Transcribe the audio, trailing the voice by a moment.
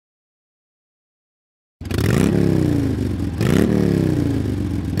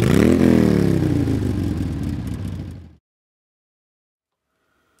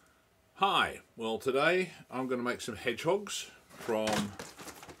Hi, well today I'm going to make some hedgehogs from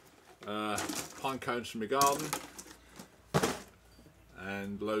pine cones from my garden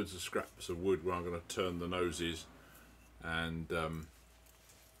and loads of scraps of wood where I'm going to turn the noses and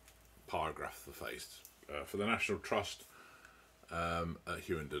pyrograph the face for the National Trust at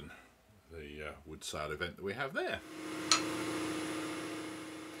Hewenden, the wood sale event that we have there.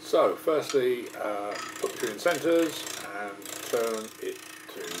 So firstly put the two in centres and turn it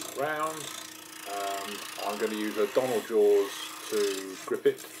to round. I'm going to use a Donald jaws to grip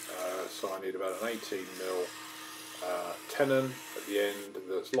it, so I need about an 18mm tenon at the end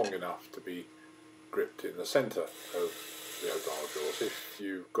that's long enough to be gripped in the centre of the O'Donnell jaws. If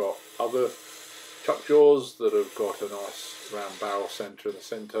you've got other chuck jaws that have got a nice round barrel centre in the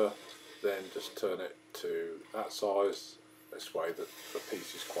centre, then just turn it to that size. This way that the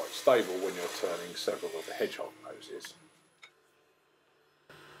piece is quite stable when you're turning several of the hedgehog noses.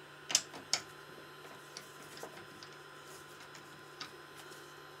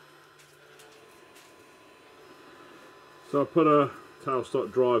 So I put a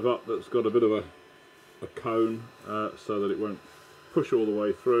tailstock drive up that's got a bit of a cone so that it won't push all the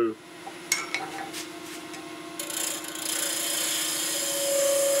way through.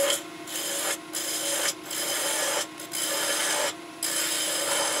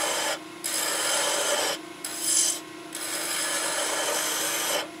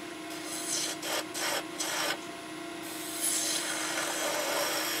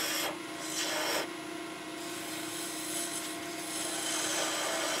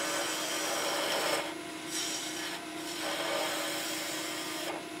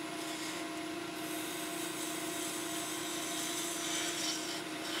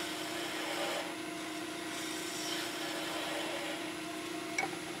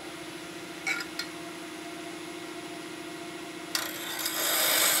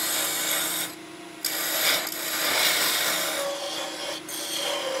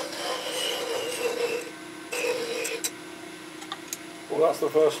 Well, that's the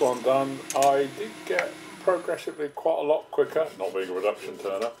first one done. I did get progressively quite a lot quicker, not being a reduction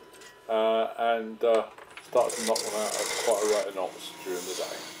turner, and started to knock them out at quite a rate of knots during the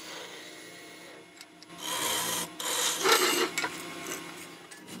day.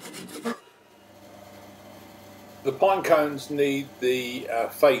 The pine cones need the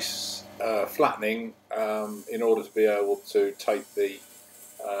face flattening in order to be able to take the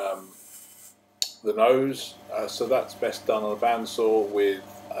nose, so that's best done on a bandsaw with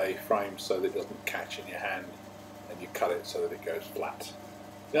a frame so that it doesn't catch in your hand, and you cut it so that it goes flat.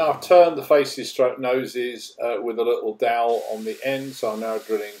 Now I've turned the faces stroke noses with a little dowel on the end, so I'm now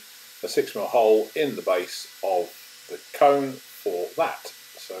drilling a 6mm hole in the base of the cone for that,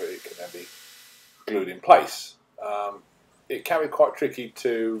 so it can then be glued in place. It can be quite tricky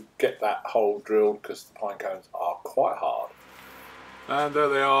to get that hole drilled because the pine cones are quite hard. And there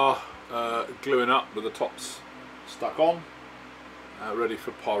they are, gluing up with the tops stuck on, ready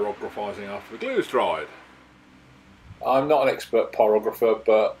for pyrographizing after the glue's dried. I'm not an expert pyrographer,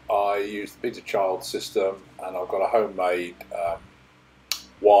 but I use the Peter Child system, and I've got a homemade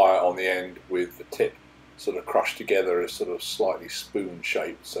wire on the end with the tip sort of crushed together as sort of slightly spoon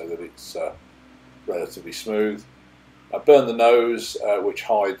shaped so that it's relatively smooth. I burn the nose, which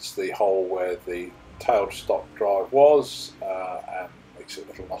hides the hole where the tailstock drive was, and makes it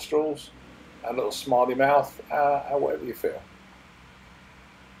little nostrils and little smiley mouth, and whatever you feel.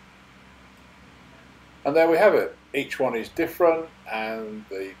 And there we have it. Each one is different, and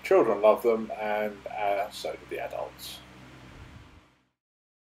the children love them, and so do the adults.